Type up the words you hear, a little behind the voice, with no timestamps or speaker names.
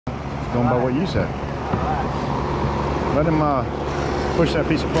Going by what you said. Let him push that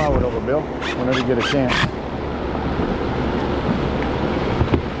piece of plywood over, Bill, whenever you get a chance.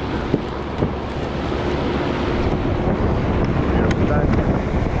 Beautiful thing.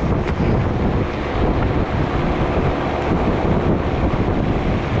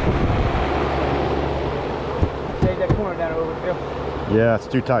 Take that corner down over, Bill. Yeah, it's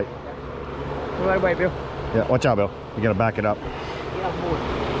too tight. Go right away, Bill. Yeah, watch out, Bill. You gotta back it up. Get off board.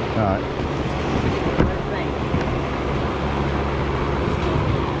 All right.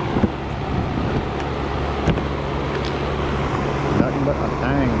 Nothing but a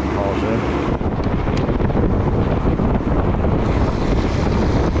thing, Paul said.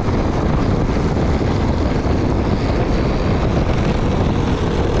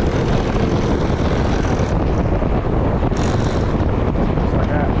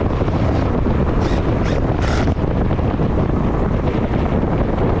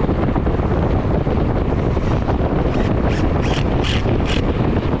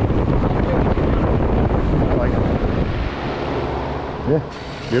 Yeah,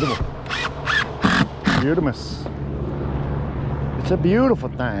 beautiful. Beautiful. It's a beautiful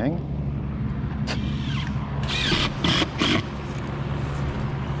thing.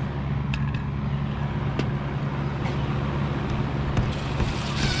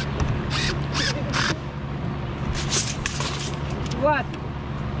 What?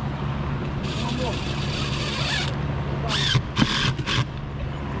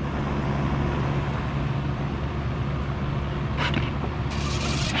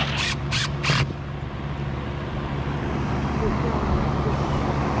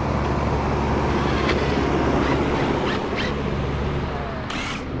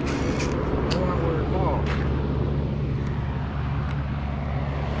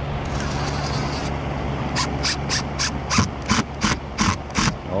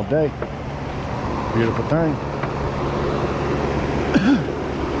 All day. Beautiful thing.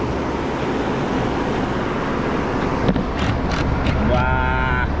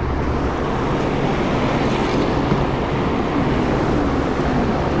 Wow.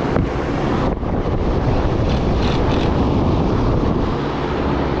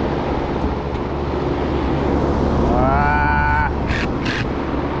 Wow.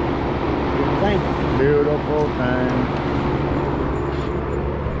 Beautiful thing.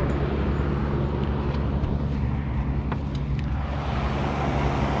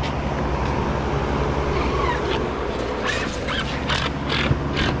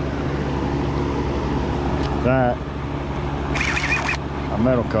 That a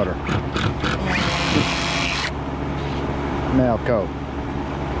metal cutter, Nailco,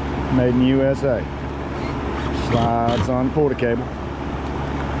 made in USA. Slides on the porta cable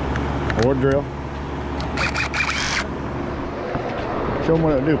or drill. Show them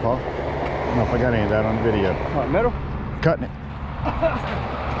what it'll do, Paul. I don't know if I got any of that on video. What, metal? Cutting it.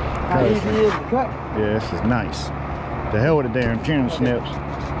 How easy it is to cut? Yeah, this is nice. The hell with the damn chin snips.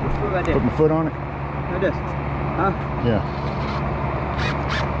 Right there. Put my foot on it. Like this. Huh? Yeah.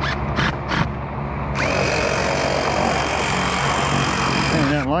 Ain't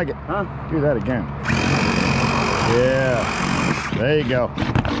nothing like it. Huh? Do that again. Yeah. There you go.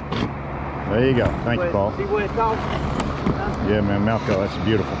 There you go. Thank you, Paul. See what it's called? Huh? Yeah, man, Malco, that's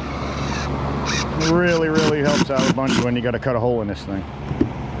beautiful. Really, really helps out a bunch when you got to cut a hole in this thing.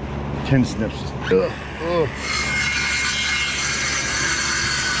 Tin snips. Ugh. Ugh.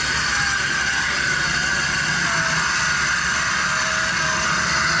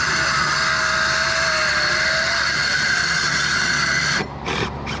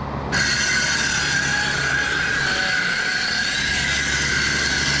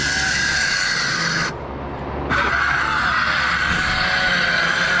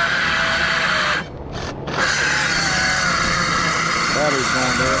 Battery's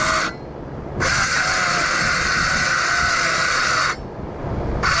going there.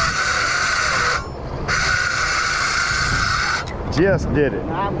 Just did it.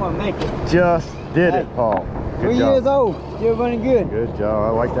 I'm gonna make it. Just did it, Paul. Good 3 job. years old. Still running good. Good job. I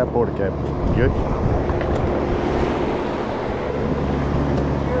like that porta cable. Good. 3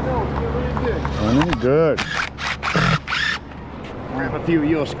 years old. Still running good. Running good. Grab a few of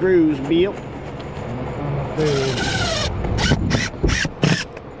your screws, Bill.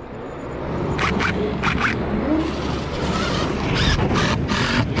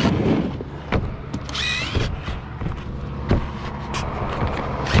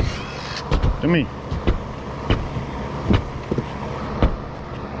 To me.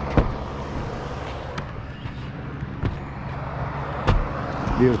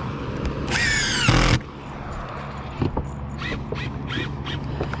 Beautiful.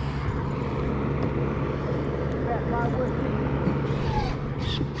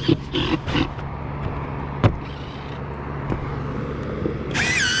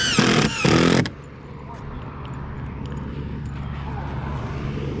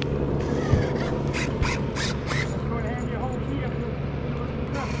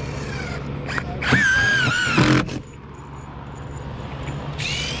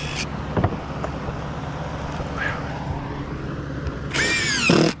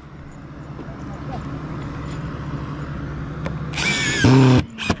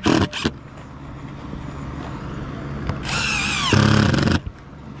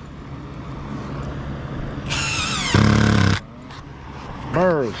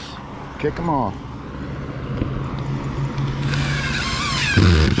 Burrs, kick them off.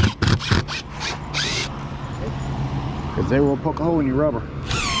 Because they will poke a hole in your rubber.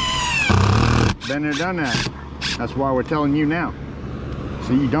 Been there, done that. That's why we're telling you now.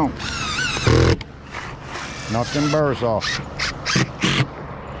 So you don't. Knock them burrs off.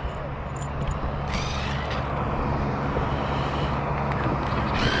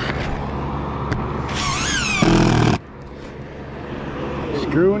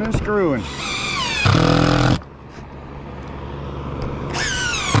 Screwing and screwing.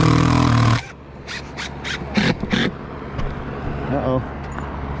 Uh-oh.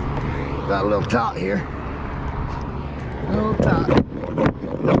 Got a little taut here. A little taut.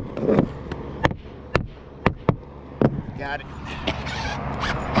 Got it.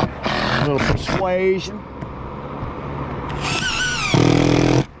 A little persuasion.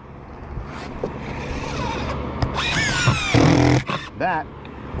 That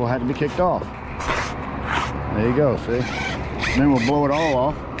will have to be kicked off. There you go, see? And then we'll blow it all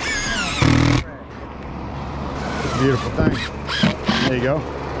off. Beautiful thing. There you go.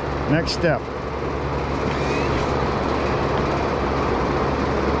 Next step.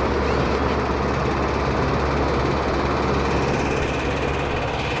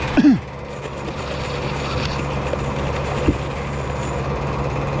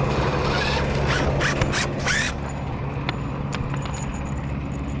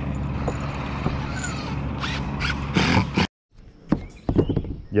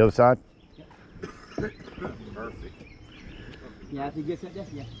 The other side? Perfect. Yeah, if he gets it there,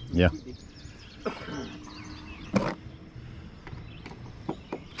 yeah. Yeah.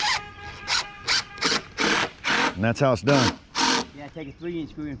 And that's how it's done. Yeah, take a 3-inch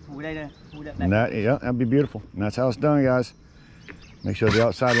screw and pull that back. And that, yeah, that'd be beautiful. And that's how it's done, guys. Make sure the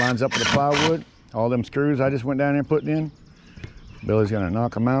outside lines up with the plywood. All them screws I just went down there and put in. Billy's gonna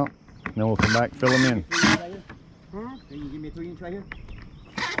knock them out. And then we'll come back and fill them in. Huh? Can you give me a 3-inch right here?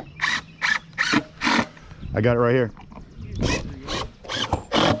 I got it right here.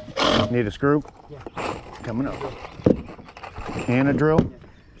 Need a screw? Yeah. Coming up. And a drill?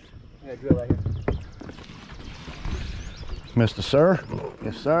 Yeah, a drill right here. Mr. Sir?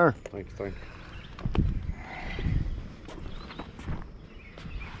 Yes, sir. Thank you, thank you.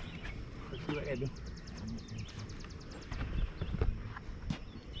 Let's see what they do.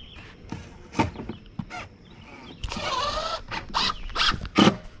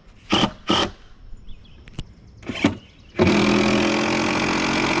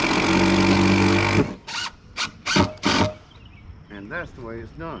 That's the way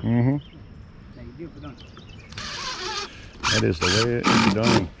it's done. Mm-hmm. Now you beautiful, don't you? That is the way it's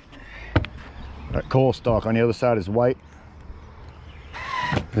done. That coil stock on the other side is white.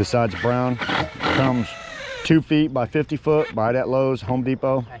 This side's brown. Comes 2 feet by 50 foot. Buy it at Lowe's, Home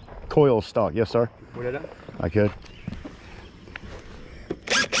Depot. Okay. Coil stock, yes sir. Put it up. I could.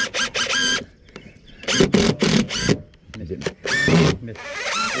 Miss.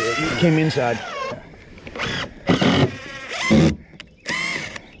 Came inside.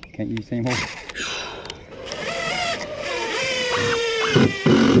 Can't use the same hole.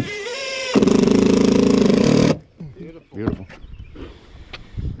 Beautiful.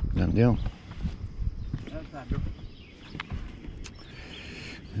 Done deal.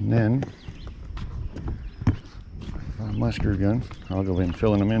 And then, find my screw gun. I'll go ahead and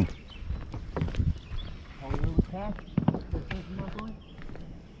fill them in.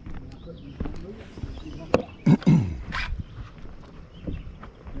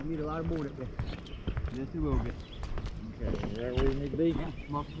 Need a lot of board up there. Just a little bit. Okay, is that where you need to be? Yeah,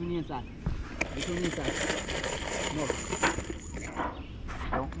 mark it from the inside. Look from the inside. Mark it.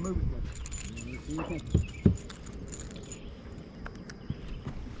 Don't move it, buddy. See you can.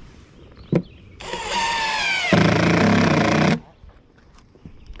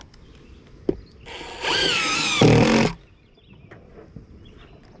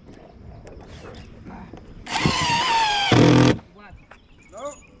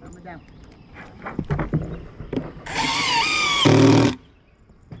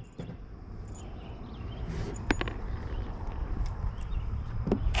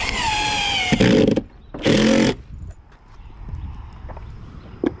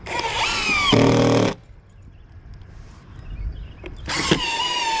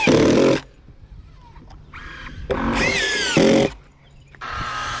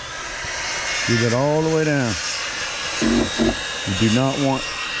 Scoot it all the way down. You do not want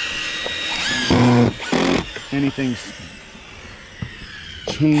anything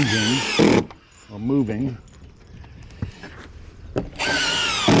changing or moving.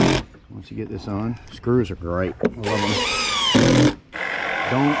 Once you get this on, screws are great. I love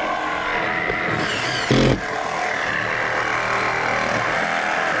them.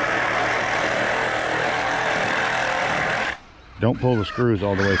 Don't pull the screws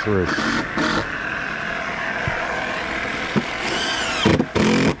all the way through.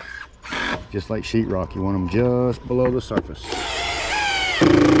 Just like sheetrock, you want them just below the surface.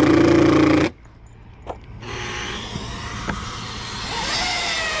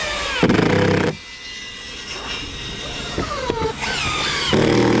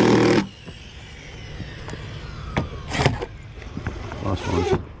 Last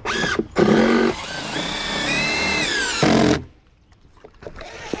one.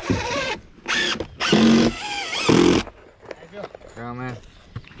 Go, man.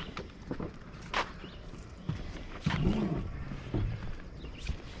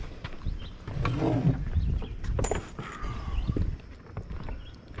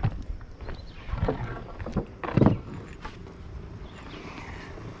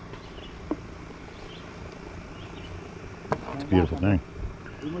 It's a beautiful thing.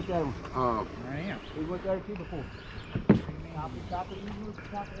 We went that one. Oh, Yeah. We went there too before. I'll be top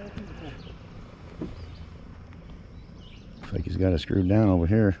of there too before. Looks like he's got it screwed down over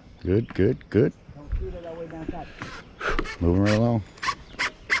here. Good, good, good. Don't screw that all the way down top. Moving right along.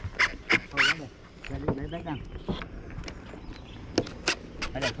 Oh, right there. Lay it back down.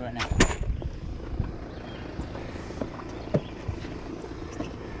 Right there, right now.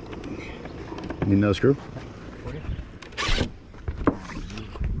 Need another screw?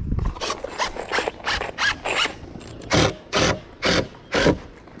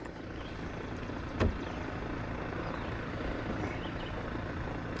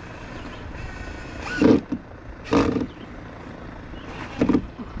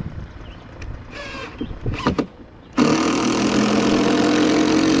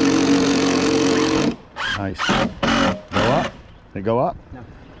 Nice. Go up? They go up? No.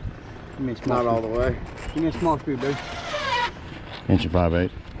 Give me a small not all the way. Give me a small screw, dude. Inch and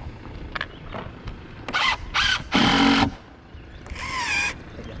 5/8.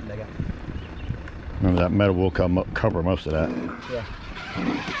 Remember that metal will come up, cover most of that. Yeah.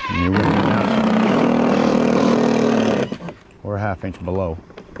 And you work it out. Or a 1/2 inch below.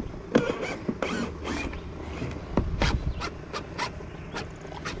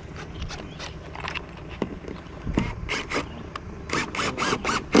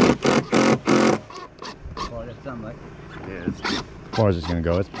 Yes. As far as it's gonna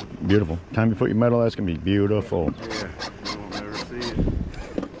go, it's beautiful. Time you put your metal, that's gonna be beautiful. Yeah. You won't never see it.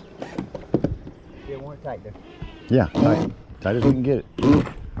 Yeah, one tight there. Yeah, tight. Tight as we can get it.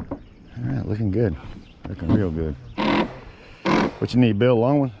 Alright, looking good. Looking real good. What you need, Bill?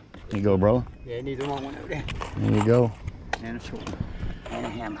 Long one? Here you go, brother. Yeah, it needs a long one over there. There you go. And a short one. And a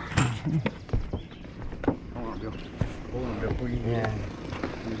hammer. Hold on, Bill. Hold on, Bill, before you get Yeah.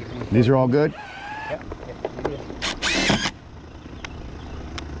 These are all good? Yep.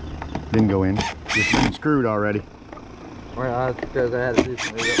 Didn't go in. Just been screwed already. Well, because I had to do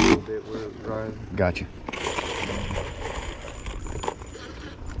some up a little bit where it was rising. Gotcha.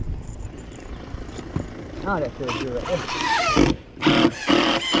 Oh, that feels good right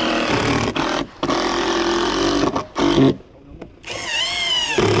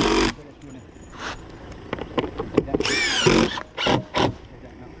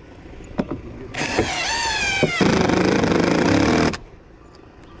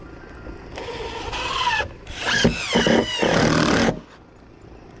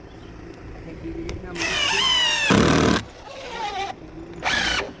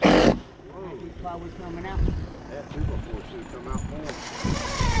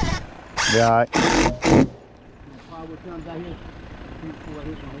Yeah, all right. Plywood comes out here.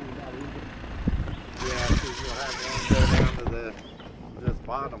 Yeah, so you'll have one go down to this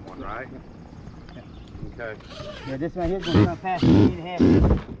bottom one, right? Okay. Yeah, this one here's gonna come past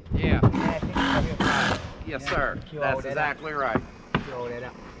 3.5. Yeah. 3.5 inches right here. Yes, Yeah, sir. kill all That's that exactly right. Kill all that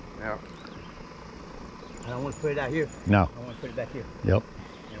out. Yeah. I don't want to put it out here. No. I want to put it back here. Yep.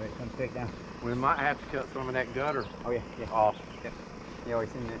 And it comes straight down. We might have to cut some of that gutter Oh, yeah, yeah. off. Yep. You always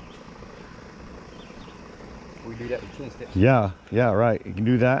seen that. We do that with chin steps. Yeah, yeah, right. You can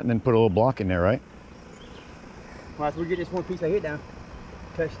do that and then put a little block in there, right? Well, after we get this one piece right here down,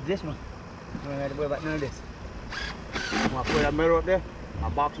 touch this one, we don't have to worry about none of this. When I put that metal up there, my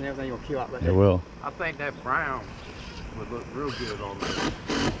box and everything will kill out right It there. will. I think that brown would look real good on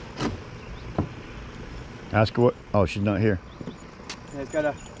there. Ask her what. Oh, she's not here. Yeah, it's got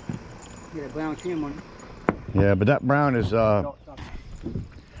a brown trim on it. Yeah, but that brown is, I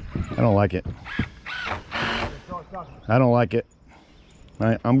don't like it. I don't like it.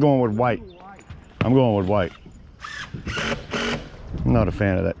 I'm going with white. I'm going with white. I'm not a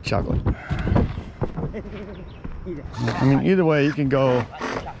fan of that chocolate. I mean, either way, you can go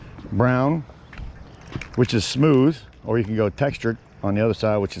brown, which is smooth, or you can go textured on the other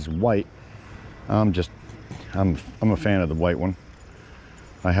side, which is white. I'm a fan of the white one.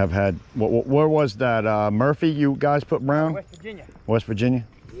 I have had, where was that, Murphy, you guys put brown? West Virginia. West Virginia?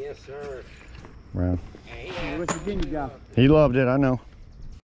 Yes, sir. Brown. West Virginia guy. He loved it, I know.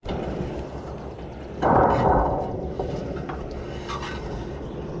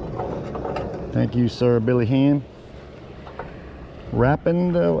 Thank you, sir, Billy Hand.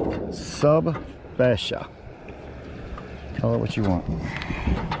 Wrapping the sub fascia. Call it what you want.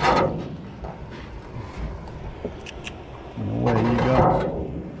 And away you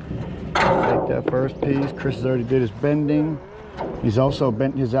go. Take that first piece. Chris has already did his bending. He's also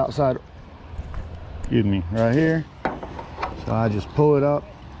bent his outside, excuse me, right here. So I just pull it up.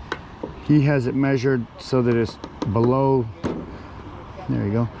 He has it measured so that it's below. There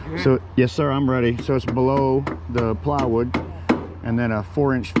you go. So yes, sir, I'm ready. So it's below the plywood, and then a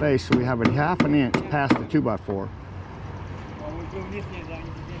 4-inch face. So we have a ½ an inch past the 2x4.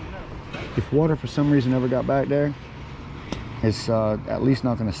 If water for some reason ever got back there, it's at least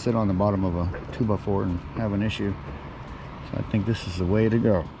not going to sit on the bottom of a 2x4 and have an issue. So I think this is the way to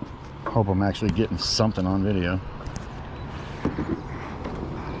go. Hope I'm actually getting something on video.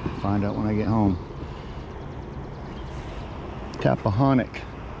 Find out when I get home. Tappahanock,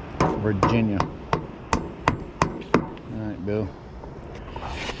 Virginia. All right, Bill.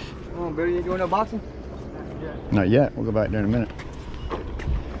 Come on, Billy, you doing no boxing? Not yet. We'll go back there in a minute.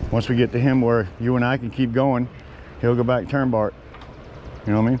 Once we get to him where you and I can keep going, he'll go back turn Bart.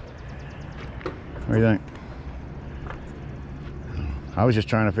 You know what I mean? What do you think? I was just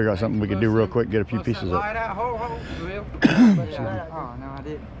trying to figure out something we could do real quick, get a few pieces up. Oh, no, I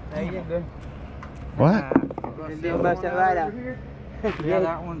didn't. Hey, you did, Bill. What? Didn't bust that light out. Yeah,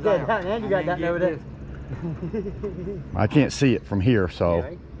 that one's out. And you got that over there. I can't see it from here, so.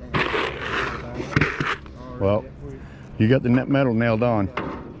 Well, you got the net metal nailed on.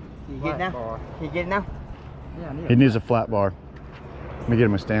 Can you get it now? Can you get it now? Yeah, He needs a flat bar. Let me get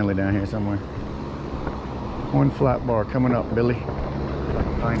him a Stanley down here somewhere. One flat bar coming up, Billy.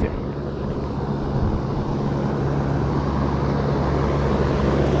 Find it.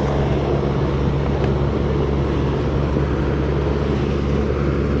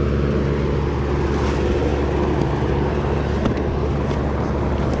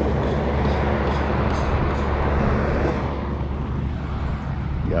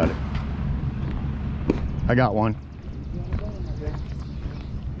 Got it. I got one.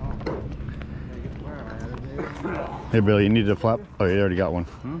 Hey Billy, you need a flap? Oh, you already got one.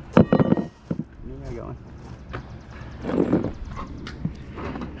 Yeah, I got one.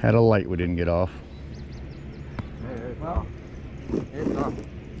 Had a light we didn't get off. Well, it's off.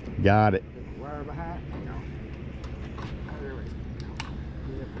 Got it. Wire behind?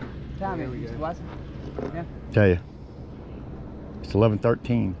 Time it, Watson. Yeah. Tell you. It's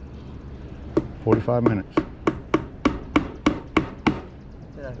 11:13. 45 minutes.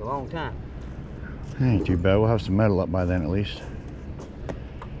 That's a long time. Ain't too bad. We'll have some metal up by then at least.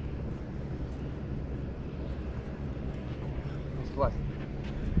 Mr. Watson.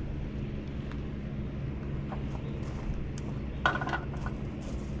 I'm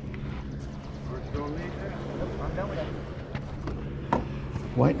done with that.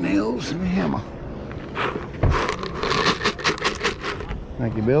 White nails and a hammer.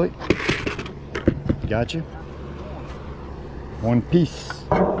 Thank you, Billy. Got you. One piece.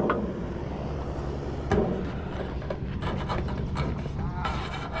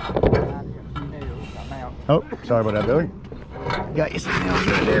 Oh, sorry about that, Billy. Got you some nails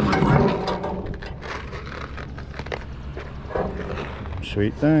right there, my friend.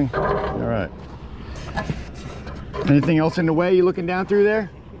 Sweet thing. All right. Anything else in the way? You looking down through there?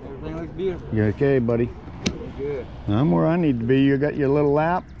 Everything looks beautiful. You okay, buddy? Good. I'm where I need to be. You got your little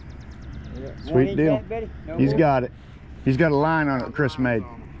lap? Yeah. Sweet deal. Yet, Betty? No He's more? got it. He's got a line on it Chris made.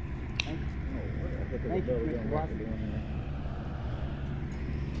 Thank you, Mr. Watson.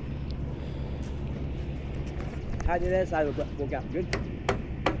 How did that side work out? Good?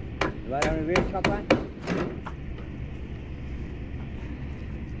 Right on the rear top line?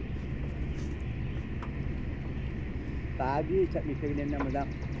 $5 years took me figuring them numbers out.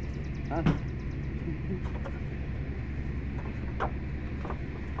 Huh?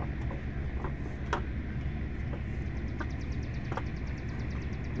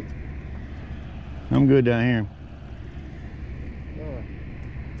 I'm good down here.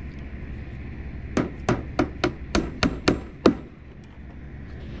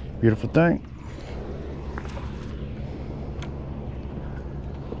 Beautiful thing.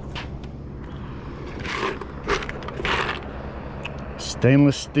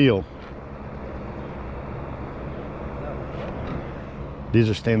 Stainless steel. These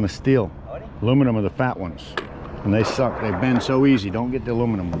are stainless steel. Aluminum are the fat ones. And they suck. They bend so easy. Don't get the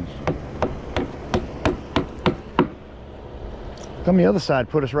aluminum ones. Come the other side,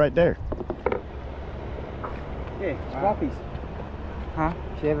 put us right there. Yeah, small piece. Huh?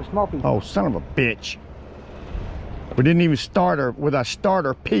 She have a small piece. Oh, son of a bitch. We didn't even start her with our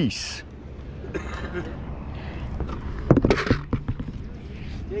starter piece.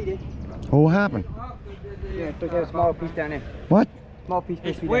 Oh, what happened? Yeah, took out a small piece down there. What? Small piece.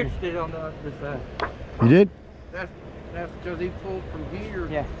 He switched it on the other side. You did? That's because he pulled from here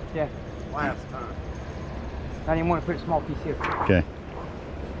Yeah, yeah. last time. I didn't want to put a small piece here. Okay.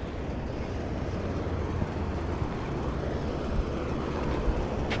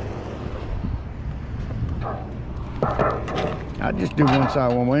 I'd just do one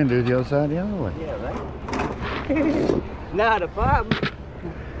side one way and do the other side the other way. Yeah, right? Not a problem.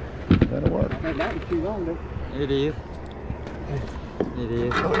 That'll work. That was too long, though. It is. It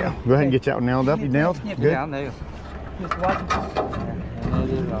is. Oh, yeah. Go ahead and get that one nailed up. You nailed? Yeah, Good. Yeah, I know. Mr. Watson. And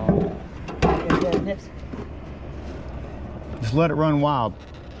it is on. Yeah, nips. Just let it run wild.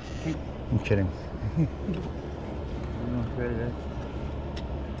 I'm kidding.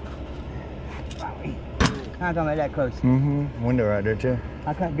 I don't make that close. Mm-hmm. Window right there, too.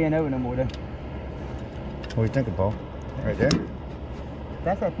 I can't bend over no more, though. What do you think, Paul? Right there?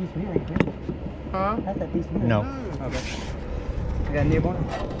 That's that piece from here, ain't it? Huh? That's that piece from here. No. Okay. You got a nib on it?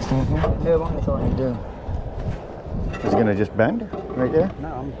 Mm-hmm. Nib on it, sorry. You do. Is it going to just bend right there? No,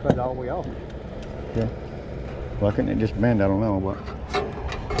 I'm going to cut it all the way off. Yeah. Why couldn't it just bend? I don't know, but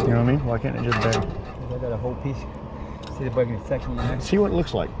you know what I mean? Why can't it just bend? I got a whole piece. See the bugging section in there? See what it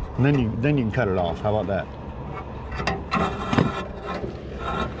looks like, and then you can cut it off. How about that?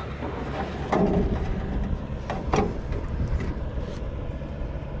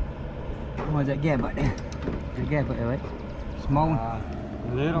 What's that gap right there? There's a gap right there, right? Small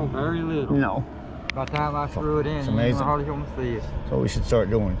one? Little, very little. No. By the time I screw it in, It's you amazing. hardly gonna see it. That's what we should start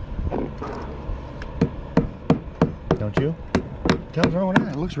doing. Don't you? Tell us wrong with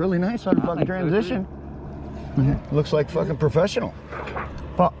that. It looks really nice on the fucking think so, transition. Looks like fucking professional.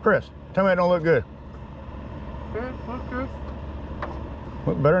 Pop, Chris, tell me that don't look good. Good, look good.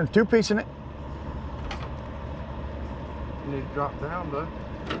 Look better than two-piece in it. You need to drop down, though,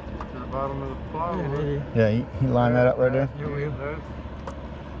 to the bottom of the plywood. Yeah, you line that up right there. You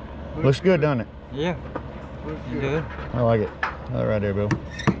will. Looks good, doesn't it? Yeah, Looks you good. good. I like it. That right there, Bill.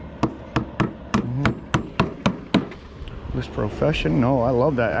 Looks professional. I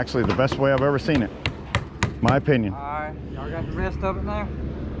love that. Actually, the best way I've ever seen it. My opinion. Alright, y'all got the rest of it now?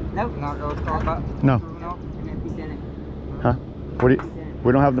 Nope. Not gonna start about No. screwing off? And that piece in it. Huh? What do you?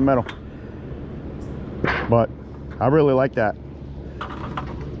 We don't have the metal. But I really like that.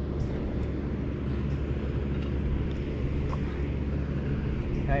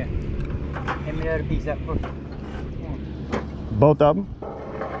 Hey, hand me the other piece up first. Both of them.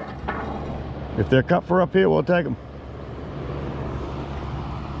 If they're cut for up here, we'll take them.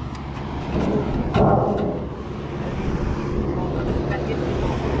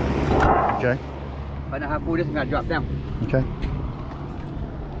 Okay. But now how full this one got to drop down. Okay.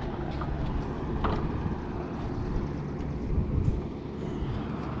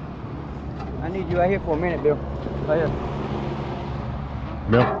 I need you right here for a minute, Bill. Right here.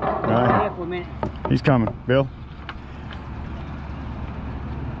 Bill. Right Right. here for a minute. He's coming. Bill.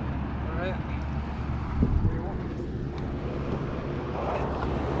 Alright.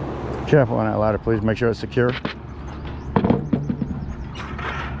 Careful on that ladder, please. Make sure it's secure.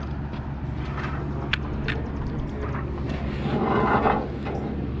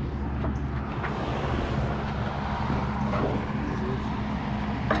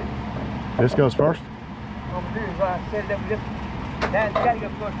 This goes first. What I'm gonna do is set it up with this. That's got to go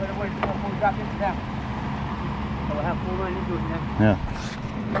first, but otherwise it's going to drop this down. So we'll have full run into it now. Yeah.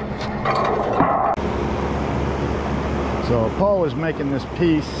 So Paul is making this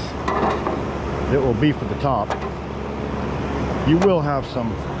piece that will be for the top. You will have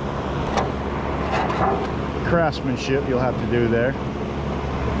some craftsmanship you'll have to do there.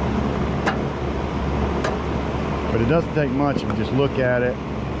 But it doesn't take much if you just look at it.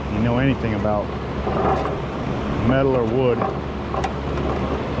 You know anything about metal or wood.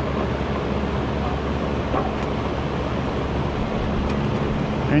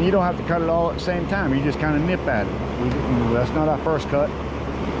 And you don't have to cut it all at the same time. You just kind of nip at it. That's not our first cut.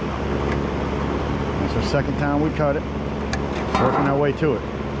 It's the second time we cut it. Working our way to it.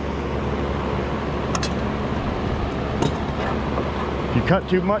 If you cut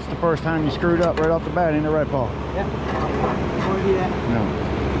too much the first time, you screwed up right off the bat, ain't it right, Paul? Yeah. Don't want to do that. No.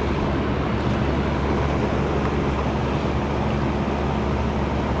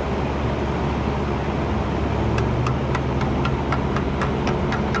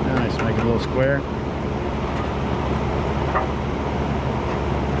 Nice, make it a little square.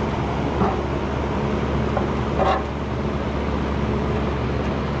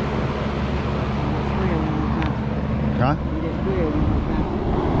 Huh?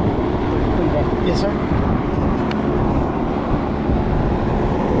 Yes, sir.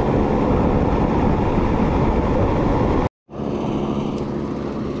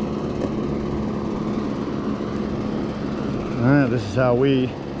 This is how we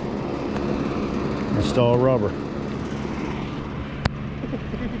install rubber.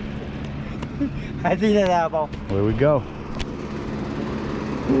 I see that apple. Here we go.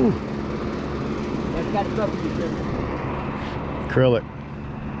 Whew. That's got stuff to do. Acrylic.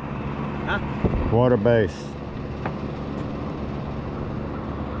 Huh? Water base.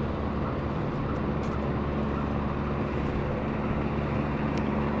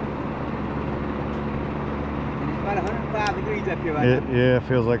 About 105 degrees up here right now. Yeah, it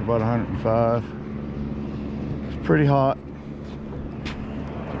feels like about 105. It's pretty hot.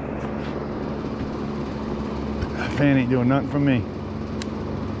 That fan ain't doing nothing for me.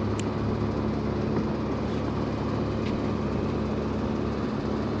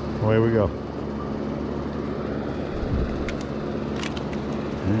 Away we go.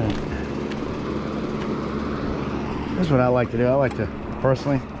 Yeah. This is what I like to do. I like to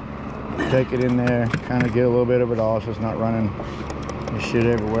personally take it in there, kind of get a little bit of it off so it's not running this shit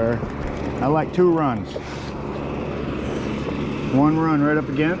everywhere. I like 2 runs. One run right up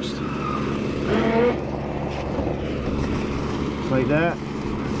against, like that.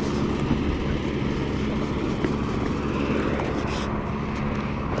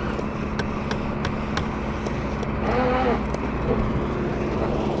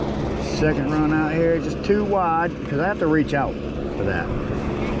 Second run out here, just too wide because I have to reach out for that.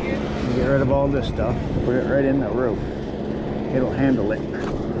 Get rid of all this stuff, put it right in the roof. It'll handle it.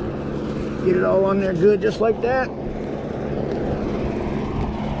 Get it all on there good, just like that.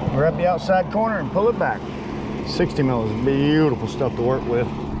 Grab the outside corner and pull it back. 60 mil is beautiful stuff to work with.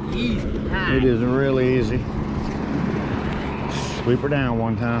 Easy. It is really easy. Sweep her down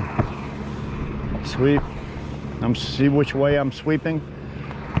one time. Sweep. See which way I'm sweeping.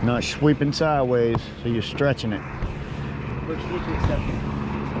 Not sweeping sideways, so you're stretching it. Push into it, stuff.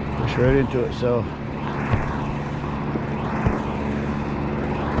 Push right into it, so.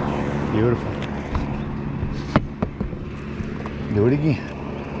 Beautiful. Do it again.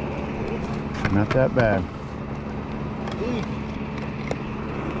 Not that bad.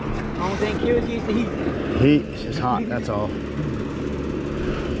 Only thing kills you is the heat. Heat, it's just hot, that's all.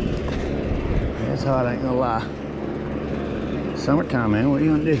 It's hot, I ain't gonna lie. Summertime, man, what are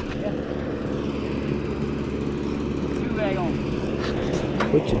you gonna do? Do-rag on.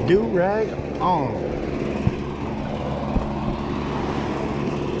 Put your do-rag on.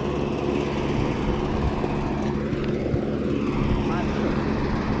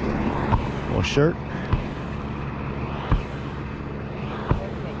 Or shirt.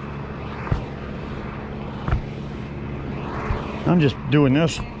 I'm just doing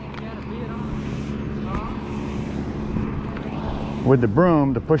this with the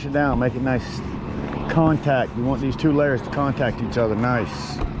broom to push it down, make it nice contact. You want these 2 layers to contact each other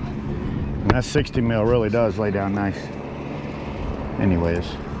nice. And that 60 mil really does lay down nice.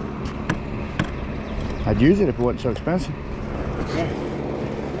 Anyways, I'd use it if it wasn't so expensive.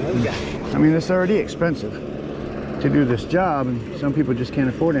 I mean, it's already expensive to do this job, and some people just can't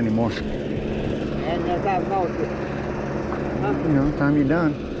afford it anymore. And that's how it goes. You know, time you're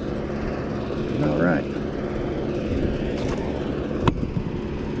done. All right.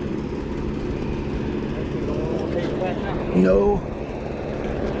 No.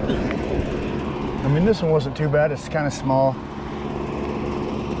 I mean, this one wasn't too bad. It's kind of small.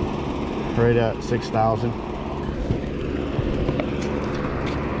 Right at 6,000.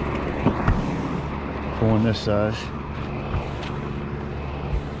 For one this size.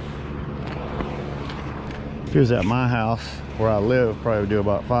 If it was at my house where I live, probably would do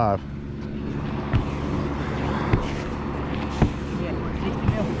about 5.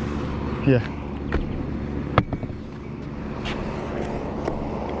 Yeah.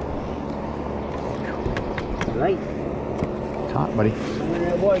 Right. hot, buddy.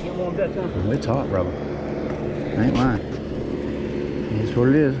 That boy get warmed up, son. It's hot, brother. I ain't lying. It's what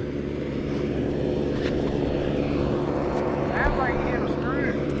it is. Sounds like you hit a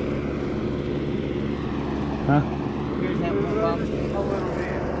screw. Huh? Here's that one problem. A little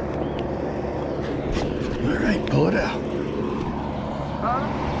bit. All right, pull it out.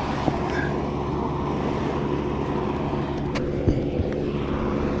 Huh?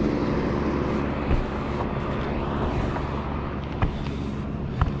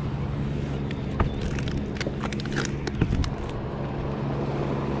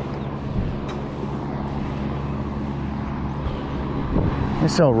 They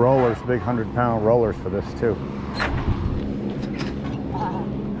sell rollers, big 100-pound rollers for this too.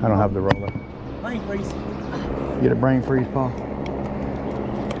 I don't have the roller. Brain freeze. You get a brain freeze, Paul?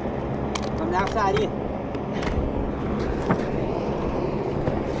 From the outside in.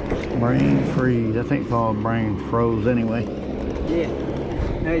 Brain freeze. I think Paul's brain froze anyway. Yeah.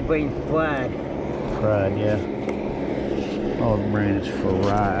 Now his brain's fried. Fried, yeah. Paul's brain is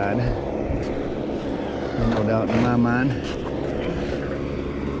fried. No doubt in my mind.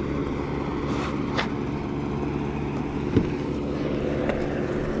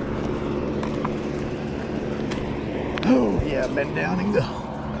 Oh yeah, bend down and go.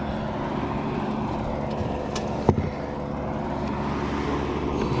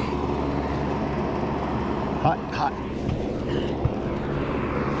 Hot, hot.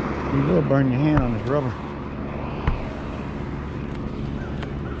 You will burn your hand on this rubber.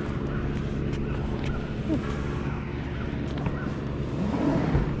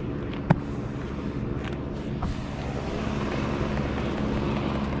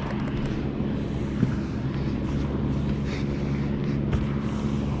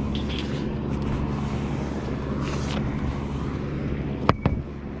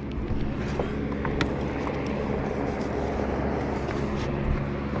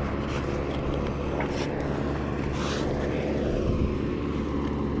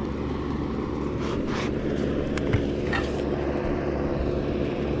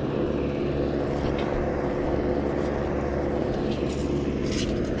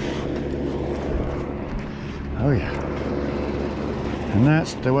 Oh yeah. And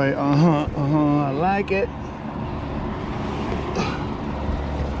that's the way, I like it.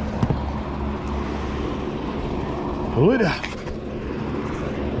 Pull it up.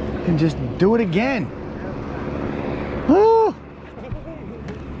 And just do it again. Woo!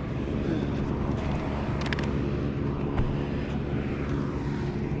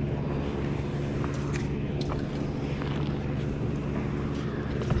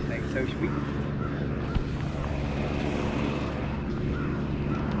 Thing's so sweet.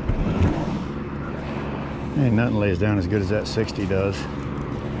 Ain't nothing lays down as good as that 60 does.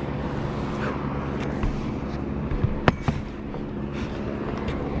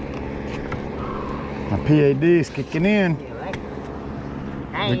 My PAD is kicking in. Yeah, right?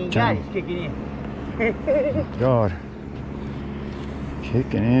 I ain't got it, it's kicking in. God.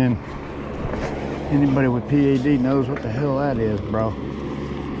 Kicking in. Anybody with PAD knows what the hell that is, bro.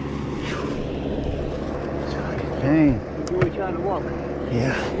 It's fucking pain. You were trying to walk.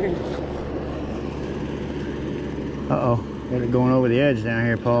 Yeah. Uh-oh. Got it going over the edge down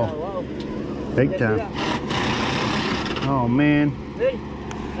here, Paul. whoa. Big time. Oh, man. Ready?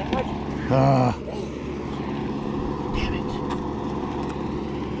 That much? Ah.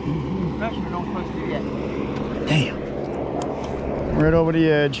 Pressure don't push through yet. Damn. Right over the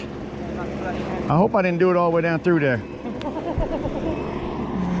edge. I hope I didn't do it all the way down through there.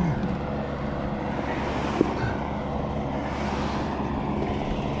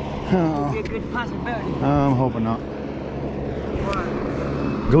 Oh, Be a good possibility. I'm hoping not.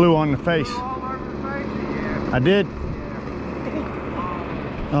 Glue on the face. All over the face again. I did. You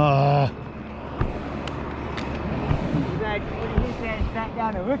guys, when he said it's back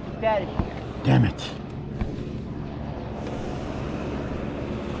down to rookie status. Damn it.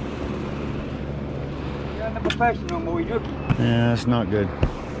 You're not a professional, more rookie. Yeah, that's not good.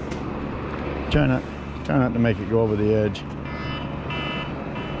 Try not to make it go over the edge.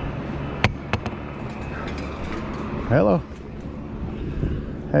 Hello.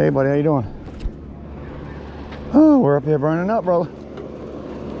 Hey, buddy, how you doing? Oh, we're up here burning up, brother.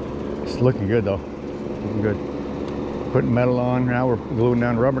 It's looking good, though. Looking good. Putting metal on. Now we're gluing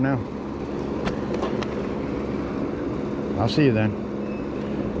down rubber now. I'll see you then.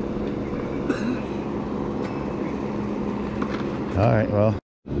 All right, well.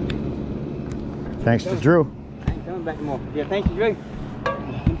 Thanks to Drew. I ain't coming back no more. Yeah, thank you, Drew.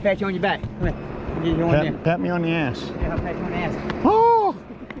 Let me pat you on your back. Come here. I'll get you on there. Pat me on the ass. Yeah, I'll pat you on the ass. Oh!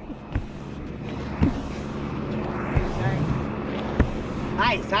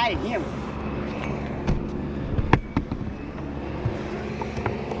 Sai him.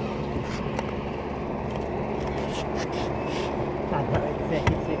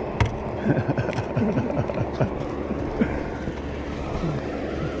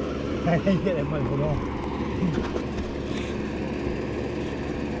 Get that money on.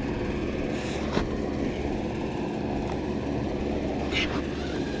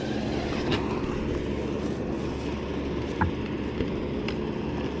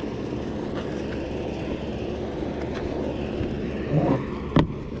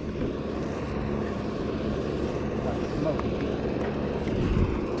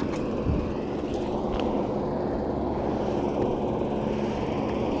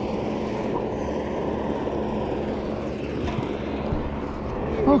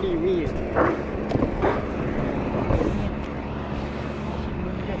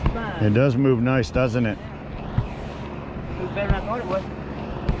 It does move nice, doesn't it? It's better than I thought it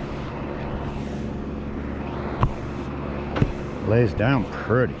would. Lays down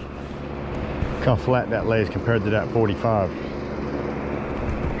pretty. Look how flat that lays compared to that 45.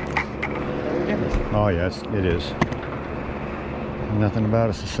 Oh yes, it is. Nothing about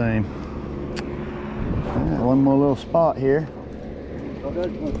it's the same. One more little spot here.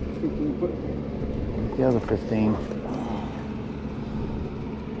 The other 15.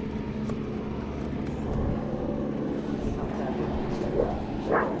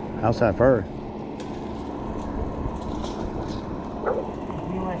 How's that fur? You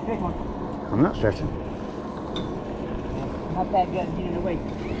want to stretch one? I'm not stretching. Not that good, get in the way.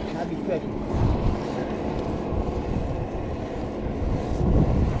 I'll be stretching.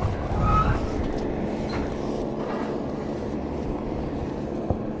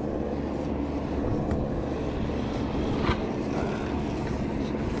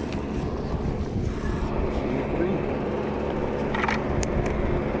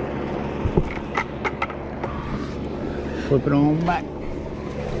 Flip it on back.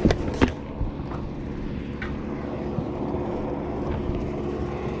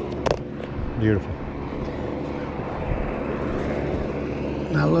 Beautiful.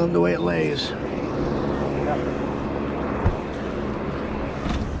 I love the way it lays.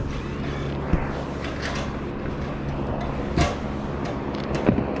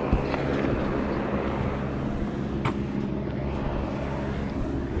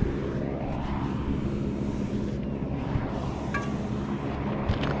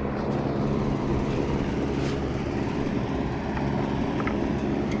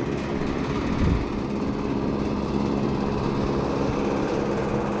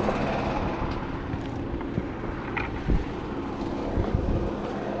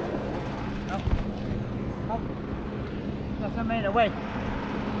 Something in the way.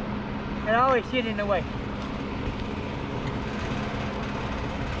 It always shit in the way.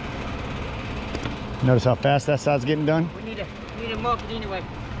 Notice how fast that side's getting done? We need to mark it anyway.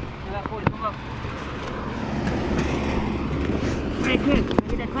 Now that 40 come up. Very good.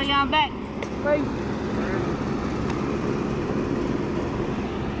 Get that crayon back. Right.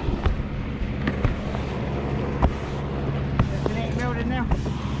 It ain't melted now.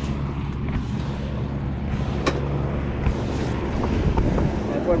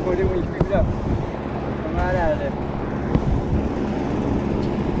 That's what we'll do when you sweep it up. Come right out of there.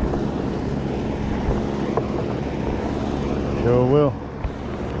 Sure will.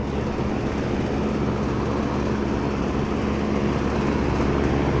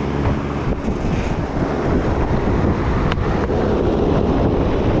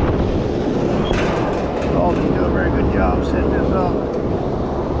 Oh, you do a very good job setting this up.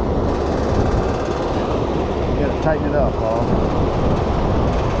 You gotta tighten it up, Paul.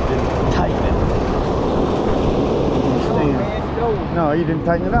 Didn't tighten it. No, you didn't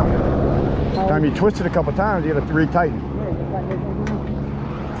tighten it up. Every time you twist it a couple times, you gotta re-tighten.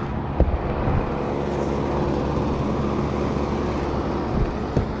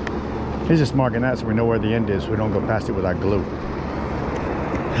 He's just marking that so we know where the end is so we don't go past it without glue.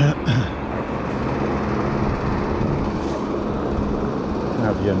 I'll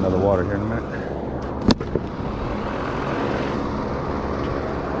have to get another water here in a minute.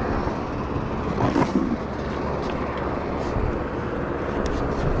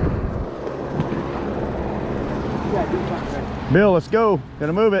 Bill, let's go.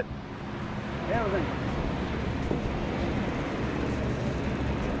 Gotta move it.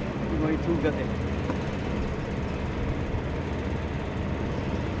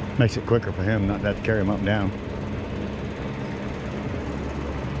 Makes it quicker for him, not that to carry him up and down.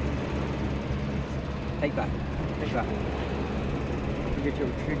 Take back. Take back. Get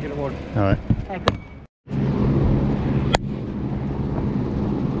your water. All right.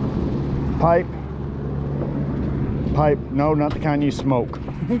 Pipe. Pipe. No, not the kind you smoke.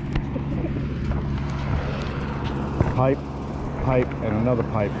 Pipe, pipe, and another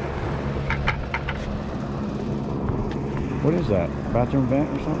pipe. What is that? Bathroom vent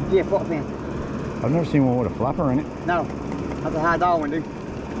or something? Yeah, fart fan. I've never seen one with a flapper in it. No, that's a high dollar one, dude.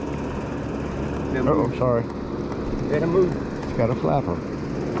 Oh, sorry. Let him move. It's got a flapper.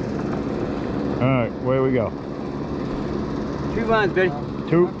 All right, where we go? 2 runs, Billy.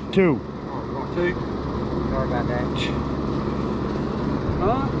 Two. Oh, you want 2? Sorry about that.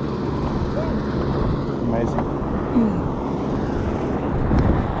 Huh? Amazing.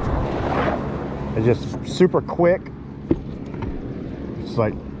 It's just super quick. It's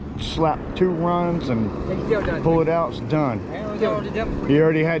like slap 2 runs and He's still done. pull it out, it's done. Man, was already done for He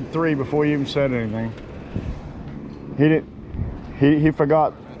already had 3 before you even said anything. He didn't. He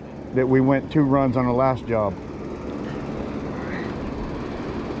forgot that we went 2 runs on the last job.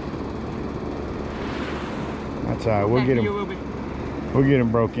 That's all right. We'll get him. We'll get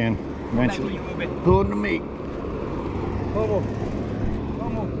him broke in eventually. Pull to me.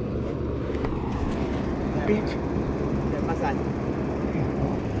 Bitch. My side.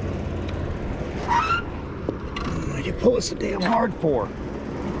 You pull it so damn hard for.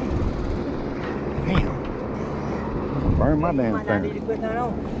 Damn. Burn my damn Might not need to finger. put that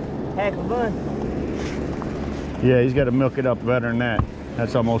on. Half a bun. Yeah, he's got to milk it up better than that.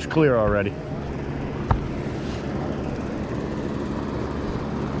 That's almost clear already.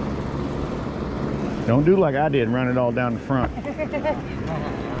 Don't do like I did and run it all down the front.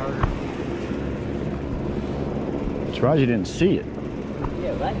 Surprised you didn't see it.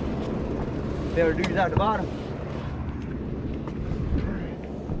 Yeah, right. Better do out the bottom.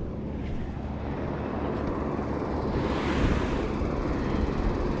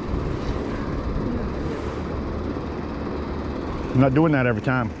 I'm not doing that every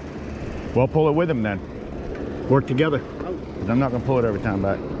time. Well, pull it with him then. Work together. 'Cause I'm not going to pull it every time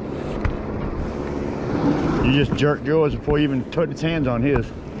back. You just jerked yours before you even took his hands on his.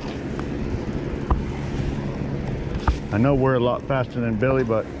 I know we're a lot faster than Billy,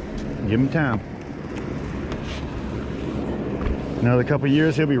 but give him time. Another couple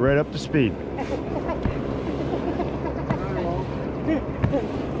years, he'll be right up to speed.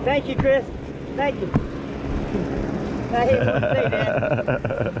 Thank you, Chris. Thank you. I hate to say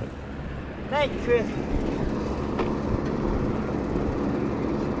that. Thank you, Chris.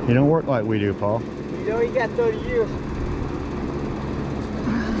 He don't work like we do, Paul. You know, he got 30 years.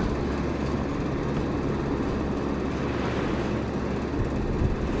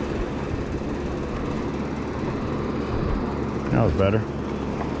 That was better.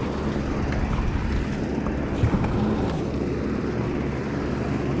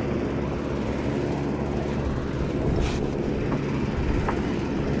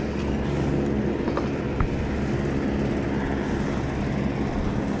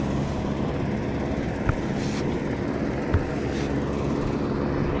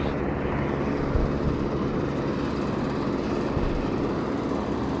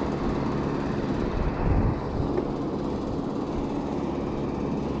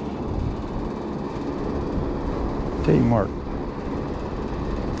 Mark.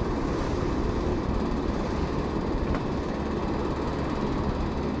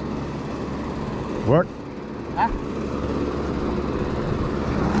 Work. Huh?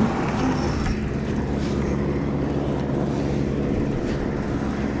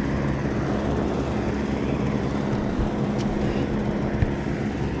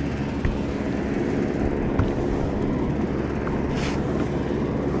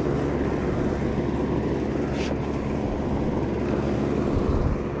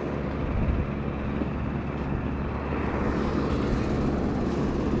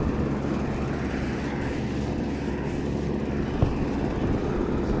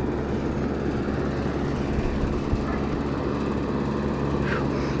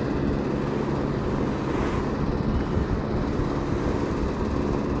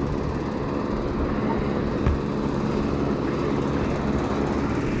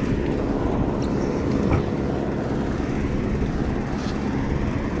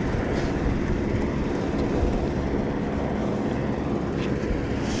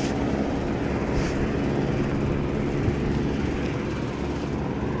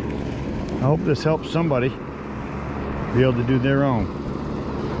 I hope this helps somebody be able to do their own.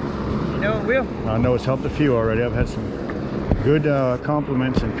 You know it will. I know it's helped a few already. I've had some good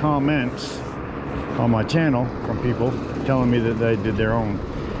compliments and comments on my channel from people telling me that they did their own.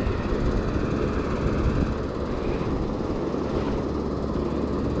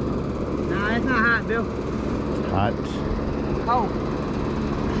 Nah, it's not hot, Bill. Hot. Oh.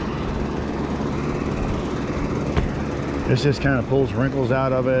 This just kind of pulls wrinkles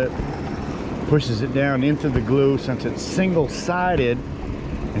out of it, pushes it down into the glue. Since it's single-sided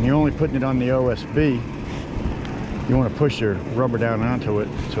and you're only putting it on the OSB, you want to push your rubber down onto it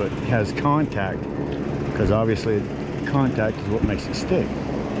so it has contact, because obviously contact is what makes it stick.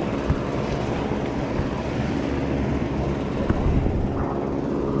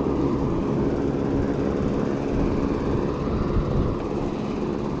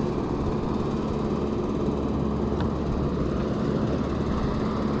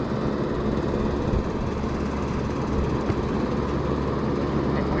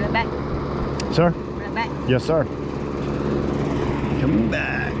 Sir? Yes, sir. Coming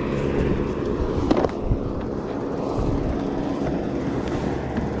back.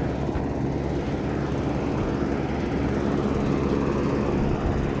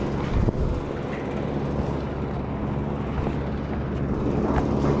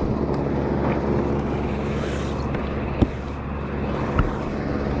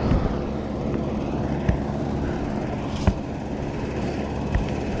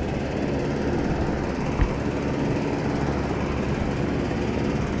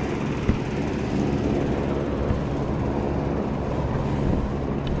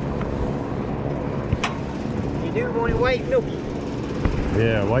 White milky.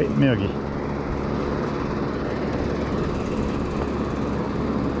 Yeah, white milky.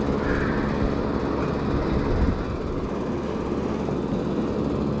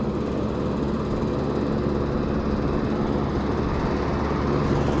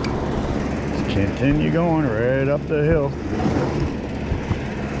 Let's continue going right up the hill.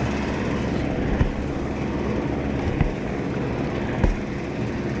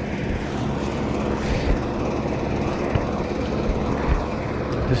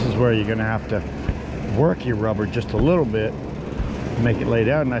 This is where you're going to have to work your rubber just a little bit, make it lay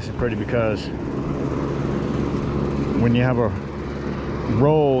down nice and pretty, because when you have a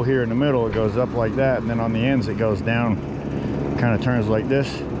roll here in the middle, it goes up like that, and then on the ends it goes down, kind of turns like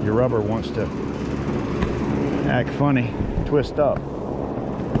this. Your rubber wants to act funny, twist up,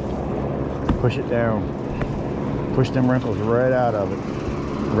 push it down, push them wrinkles right out of it.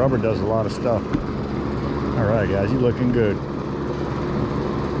 Rubber does a lot of stuff. All right, guys, you're looking good.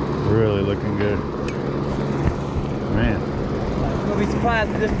 Really looking good. Man. You'll be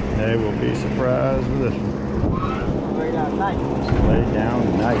surprised with this one. They will be surprised with this one. Lay down nice. Lay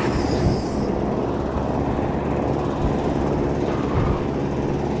down nice.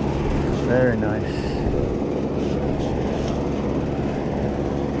 Very nice.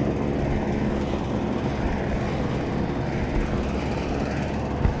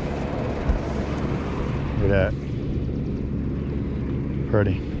 Look at that.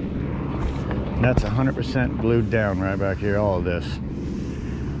 Pretty. That's 100% glued down right back here, all of this.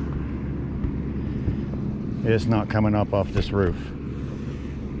 It's not coming up off this roof.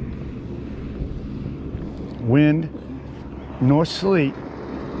 Wind, nor sleet,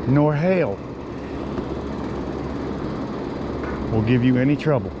 nor hail will give you any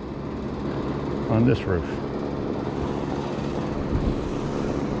trouble on this roof.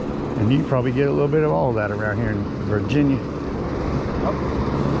 And you can probably get a little bit of all of that around here in Virginia.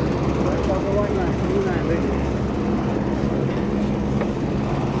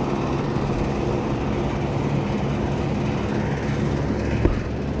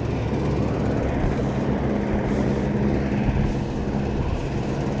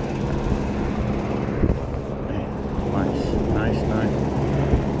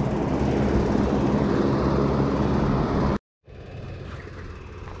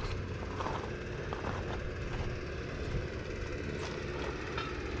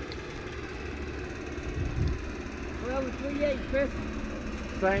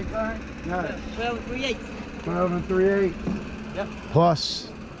 Same thing? No. 12 and 3/8. 12 and 3/8. Yep. Plus.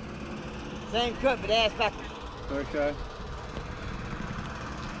 Same cut, but ass backwards. Okay.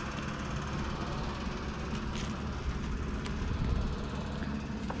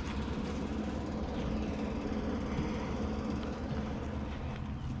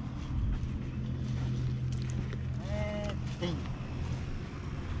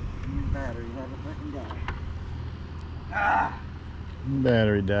 Battery hasn't fucking died.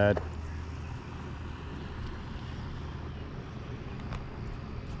 Battery died.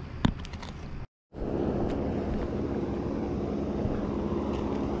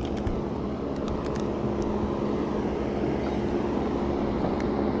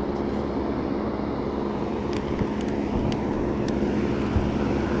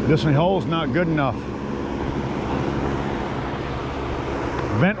 This one hole's not good enough.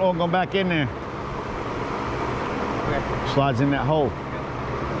 Vent won't go back in there. Slides in that hole.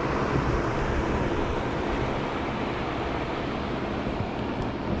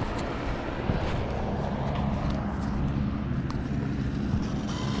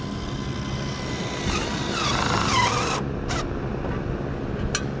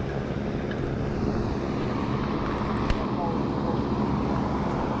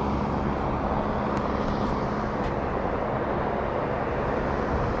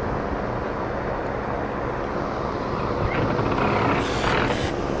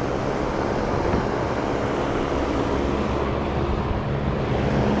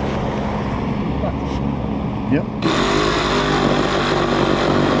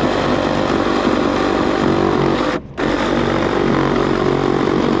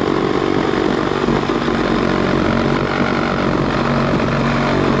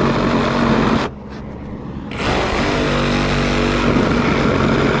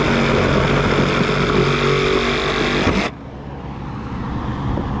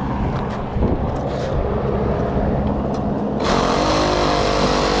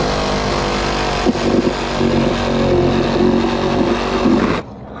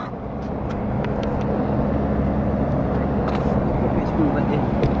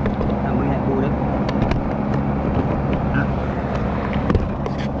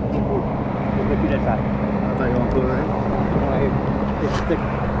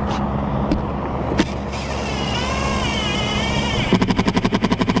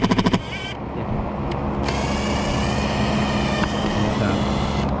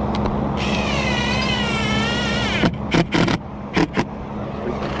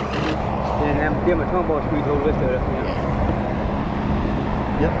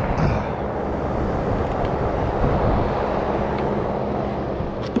 Yep.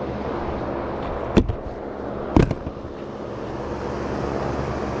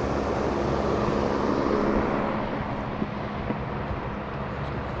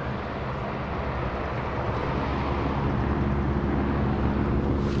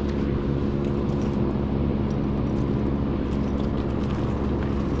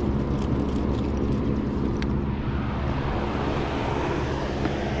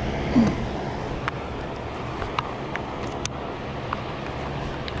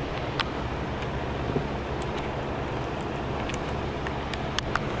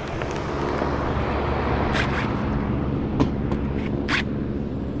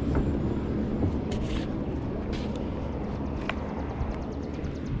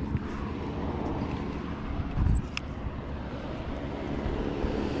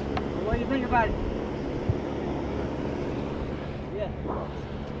 What do you think about it? Yeah.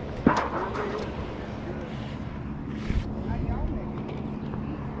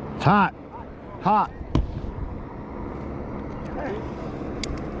 It's hot. Hot.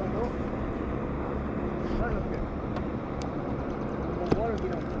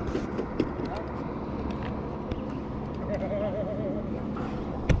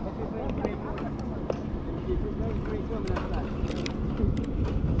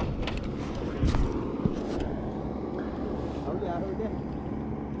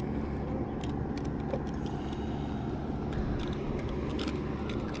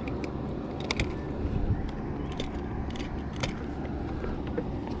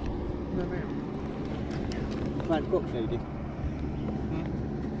 Man, cook, lady.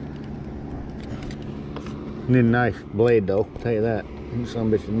 Need a nice blade though, I'll tell you that.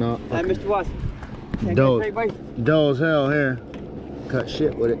 Some bitch is not. Hey, Mr. Watson. Dull, dull as hell here. Cut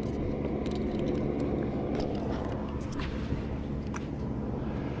shit with it.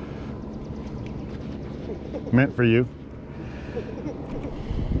 Meant for you.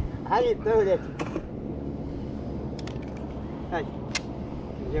 How you do this? Hey,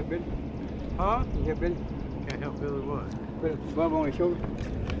 you hear Billy? Huh? You hear Billy? Can't help Billy what? Put a bump on his shoulder.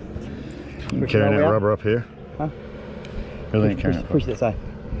 You Push it carrying all that the way out. rubber up here? Huh? Really ain't carrying it. Push that side.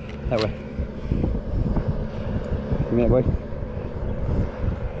 That way. Give me that boy.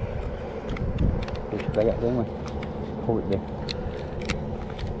 Push it back out there anyway. Hold it there.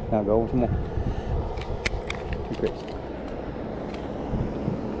 Now go over some more. Two grips.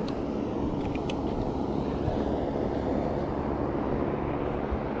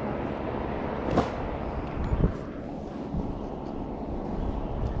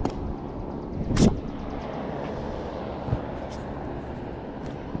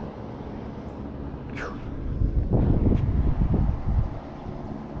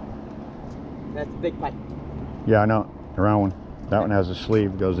 That's a big pipe. Yeah, I know. The round one. That one has a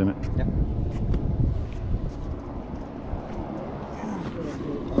sleeve goes in it. Yep.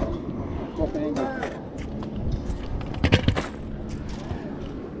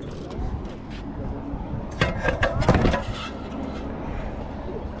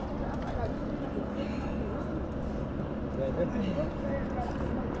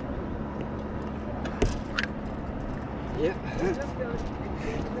 Yeah.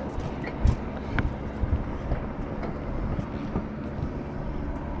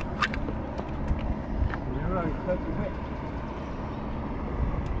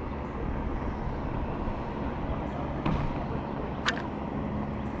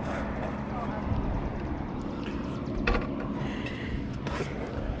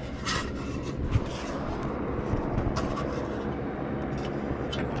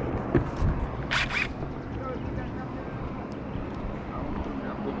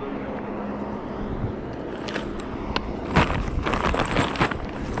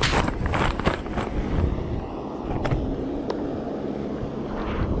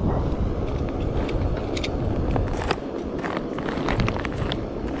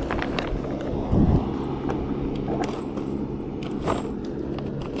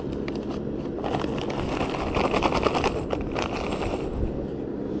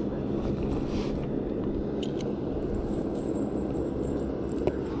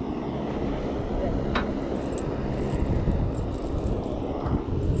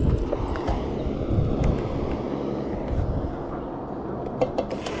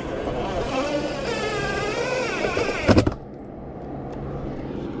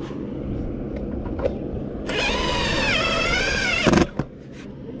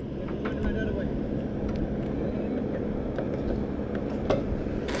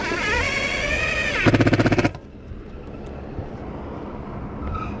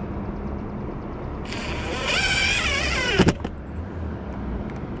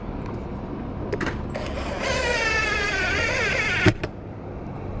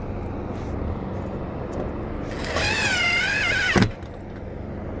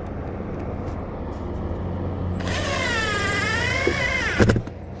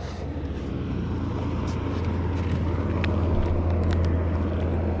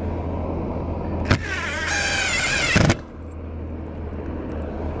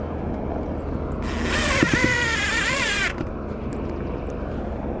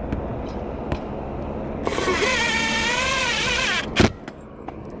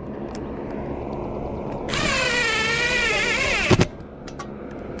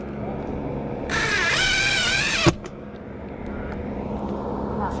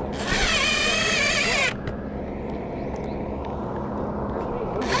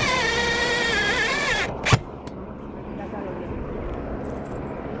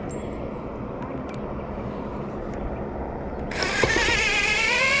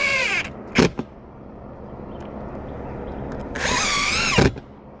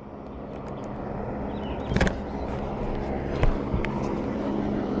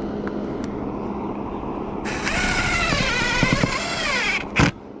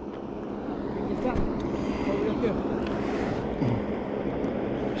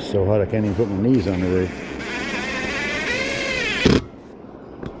 so hot I can't even put my knees under there.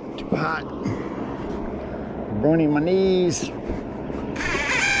 Too hot. Burning my knees.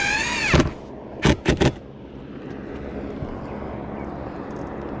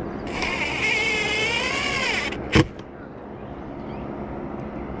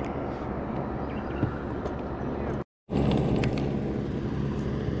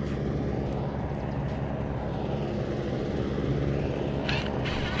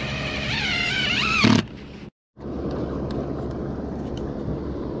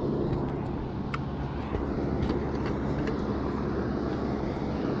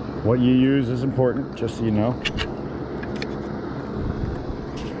 What you use is important, just so you know.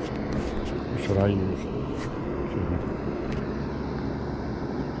 That's what I use. Excuse me.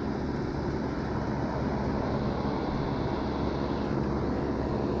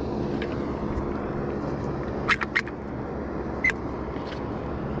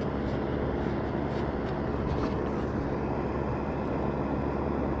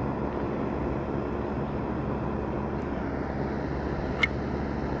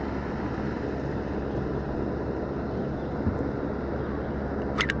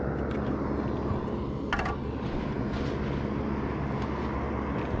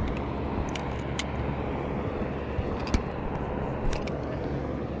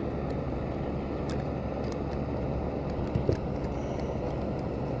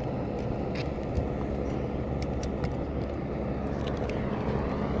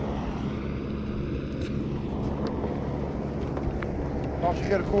 Boss, you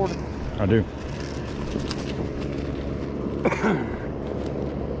got a quarter? I do.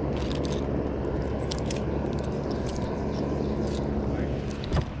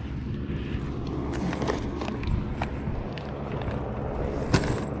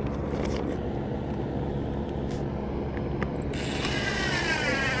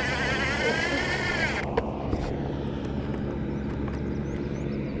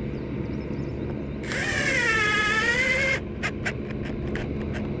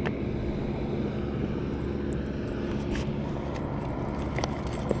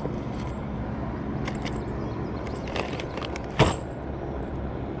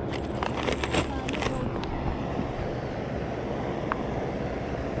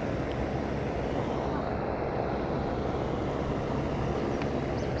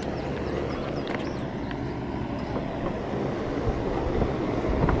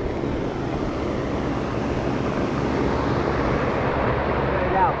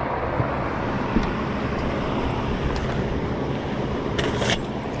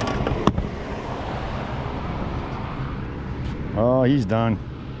 Oh, he's done.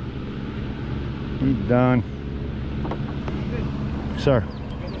 He's done. Sir.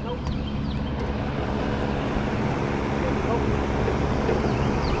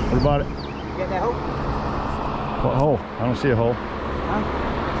 What about it? You get that hole? What hole? I don't see a hole. Huh?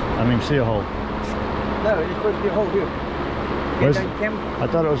 I don't even see a hole. No, it's supposed to be a hole here. Where's- Get down the camera. I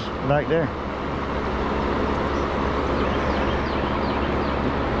thought it was back there.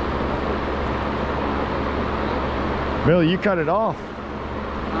 Billy, you cut it off.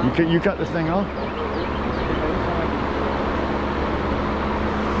 You cut this thing off?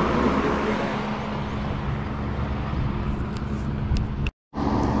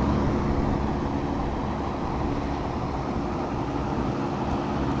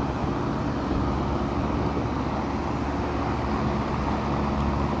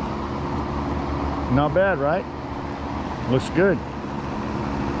 Not bad, right? Looks good.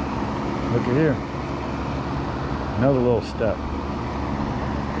 Look at here. Another little step.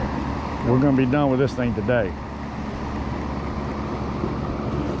 We're going to be done with this thing today.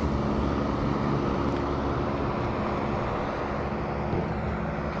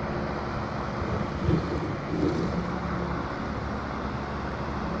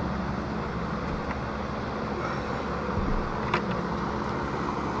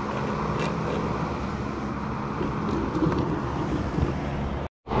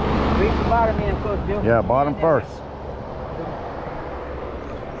 Reach the bottom in first, Bill. Yeah, bottom first.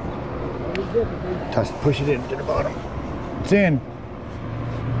 Just push it into the bottom. It's in.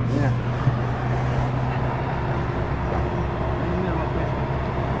 Yeah.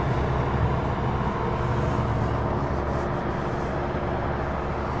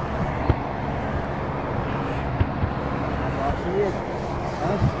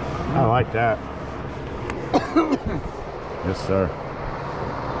 I like that. Yes, sir.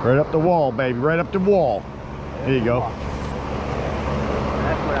 Right up the wall, baby. Right up the wall. There you go.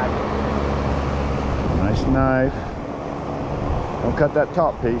 That's what I do. Nice knife. Don't cut that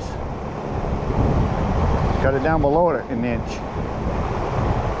top piece. Cut it down below it an inch.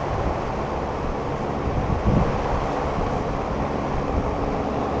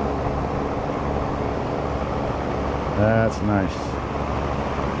 That's nice.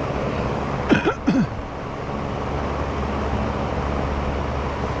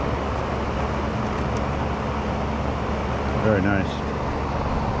 Very nice.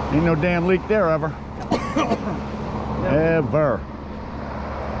 Ain't no damn leak there ever. Ever.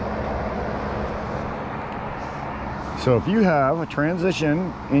 So if you have a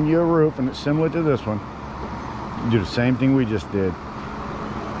transition in your roof and it's similar to this one, you do the same thing we just did.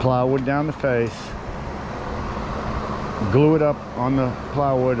 Plywood down the face, glue it up on the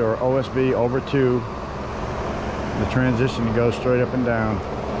plywood or OSB over to the transition to go straight up and down.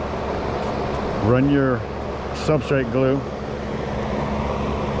 Run your substrate glue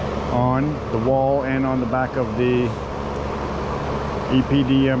on the wall and on the back of the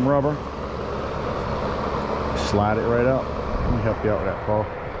EPDM rubber. Slide it right up. Let me help you out with that, Paul.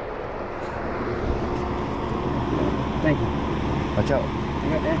 Thank you. Watch out. I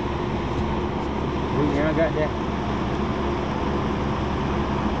got that. Yeah, I got that.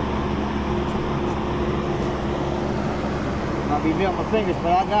 Might be melting my fingers,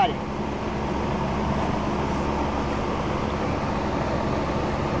 but I got it.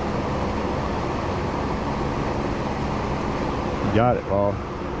 You got it, Paul.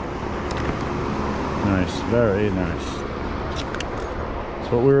 Nice, very nice.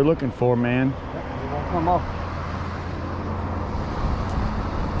 That's what we were looking for, man. It won't come off.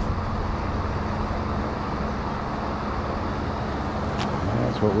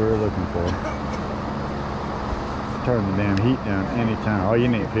 That's what we were looking for. Turn the damn heat down anytime. Oh, you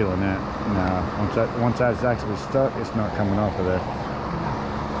need peeling that. No, once that's actually stuck, it's not coming off of there.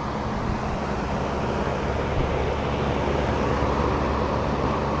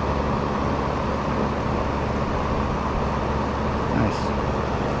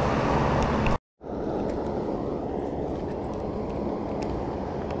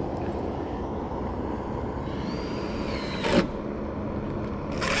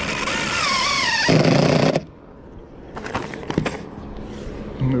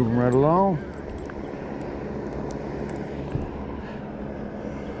 Moving right along.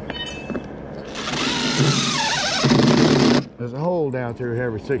 There's a hole down through here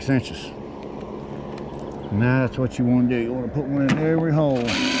every 6 inches. And that's what you want to do. You want to put one in every hole.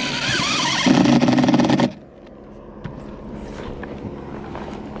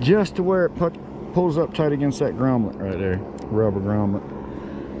 Just to where it pulls up tight against that grommet right there. Rubber grommet.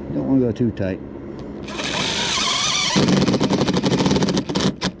 Don't want to go too tight.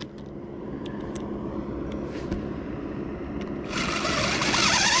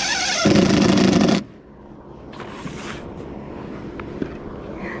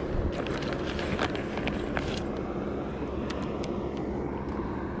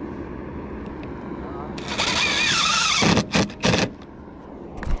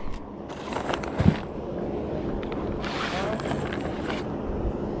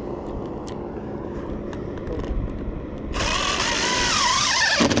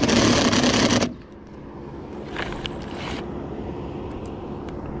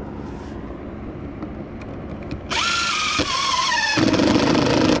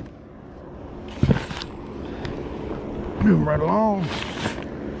 Moving right along.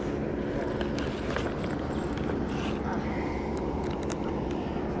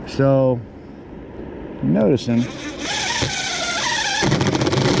 So, noticing,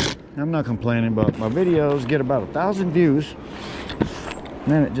 I'm not complaining, but my videos get about 1,000 views, and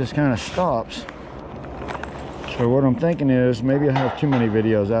then it just kind of stops. So what I'm thinking is maybe I have too many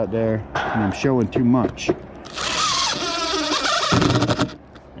videos out there, and I'm showing too much.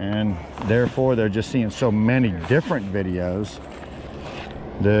 And therefore they're just seeing so many different videos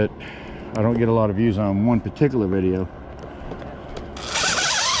that I don't get a lot of views on one particular video.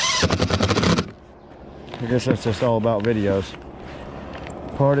 I guess that's just all about videos.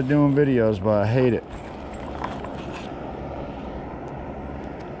 Part of doing videos, but I hate it.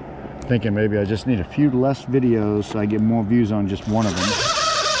 Thinking maybe I just need a few less videos so I get more views on just one of them.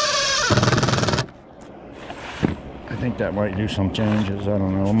 I think that might do some changes. I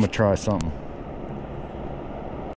don't know. I'm gonna try something.